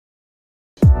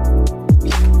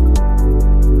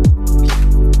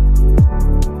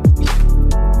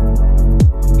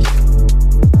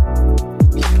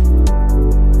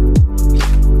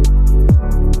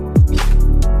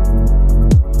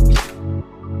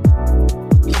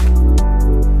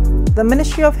The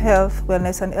Ministry of Health,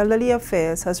 Wellness and Elderly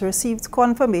Affairs has received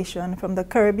confirmation from the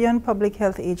Caribbean Public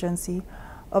Health Agency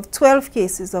of 12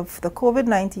 cases of the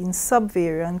COVID-19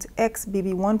 subvariant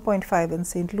XBB.1.5 in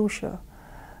Saint Lucia.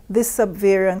 This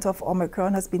subvariant of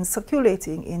Omicron has been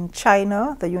circulating in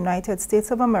China, the United States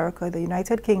of America, the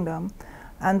United Kingdom,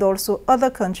 and also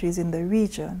other countries in the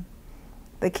region.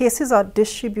 The cases are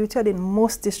distributed in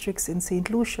most districts in Saint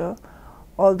Lucia,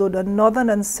 although the northern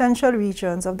and central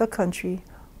regions of the country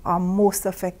are most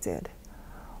affected.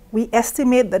 We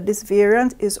estimate that this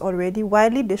variant is already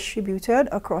widely distributed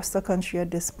across the country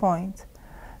at this point.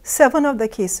 7 of the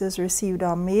cases received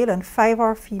are male and 5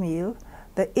 are female.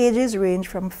 The ages range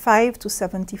from 5 to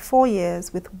 74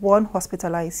 years with 1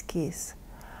 hospitalized case.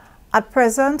 At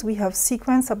present, we have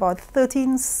sequenced about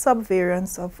 13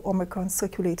 subvariants of Omicron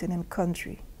circulating in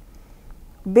country.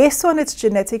 Based on its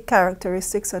genetic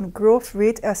characteristics and growth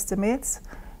rate estimates,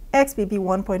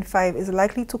 XBB.1.5 is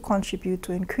likely to contribute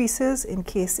to increases in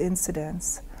case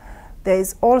incidence. There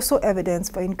is also evidence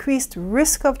for increased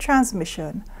risk of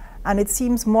transmission, and it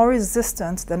seems more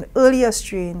resistant than earlier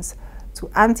strains to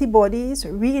antibodies,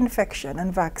 reinfection,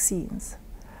 and vaccines.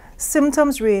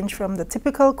 Symptoms range from the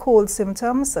typical cold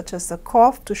symptoms such as the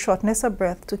cough to shortness of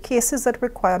breath to cases that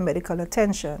require medical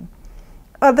attention.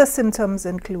 Other symptoms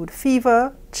include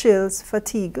fever, chills,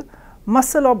 fatigue,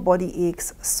 muscle or body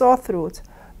aches, sore throat,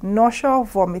 nausea,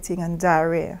 vomiting, and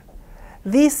diarrhea.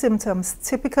 These symptoms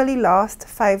typically last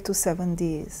 5 to 7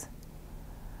 days.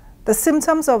 The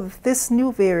symptoms of this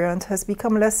new variant has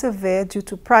become less severe due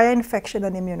to prior infection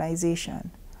and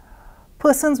immunization.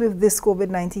 Persons with this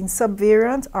COVID-19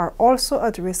 subvariant are also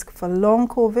at risk for long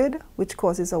COVID, which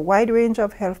causes a wide range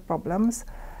of health problems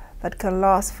that can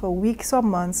last for weeks or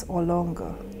months or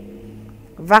longer.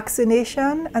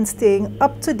 Vaccination and staying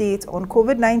up to date on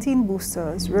COVID-19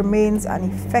 boosters remains an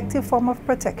effective form of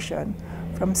protection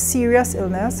from serious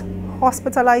illness,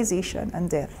 hospitalization,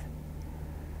 and death.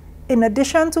 In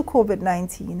addition to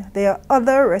COVID-19, there are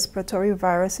other respiratory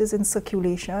viruses in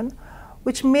circulation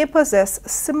which may possess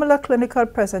similar clinical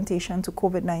presentation to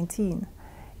COVID-19.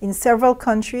 In several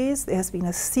countries, there has been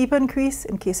a steep increase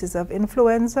in cases of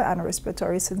influenza and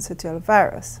respiratory syncytial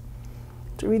virus.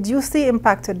 To reduce the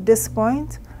impact at this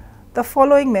point, the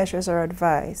following measures are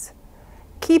advised.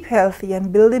 Keep healthy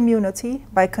and build immunity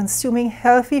by consuming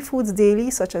healthy foods daily,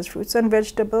 such as fruits and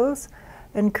vegetables,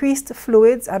 increased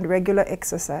fluids, and regular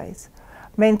exercise.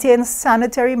 Maintain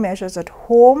sanitary measures at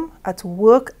home, at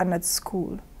work, and at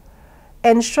school.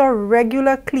 Ensure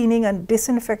regular cleaning and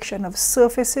disinfection of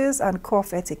surfaces and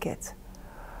cough etiquette.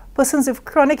 Persons with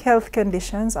chronic health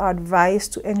conditions are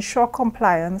advised to ensure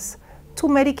compliance to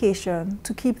medication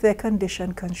to keep their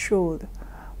condition controlled.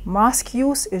 Mask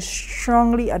use is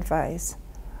strongly advised.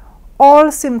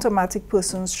 All symptomatic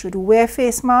persons should wear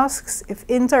face masks if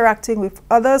interacting with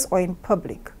others or in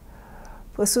public.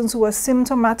 Persons who are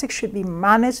symptomatic should be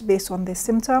managed based on their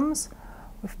symptoms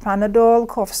with Panadol,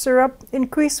 cough syrup,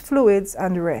 increased fluids,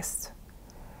 and rest.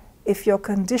 If your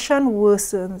condition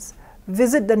worsens,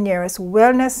 visit the nearest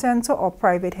wellness center or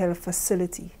private health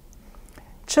facility.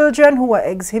 Children who are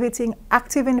exhibiting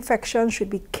active infection should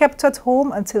be kept at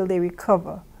home until they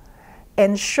recover.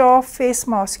 Ensure face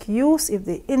mask use if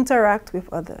they interact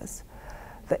with others.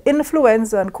 The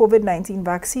influenza and COVID-19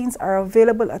 vaccines are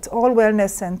available at all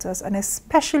wellness centers, and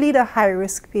especially the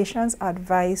high-risk patients are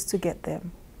advised to get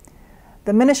them.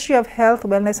 The Ministry of Health,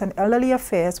 Wellness and Elderly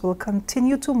Affairs will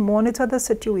continue to monitor the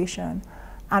situation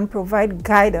and provide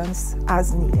guidance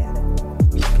as needed.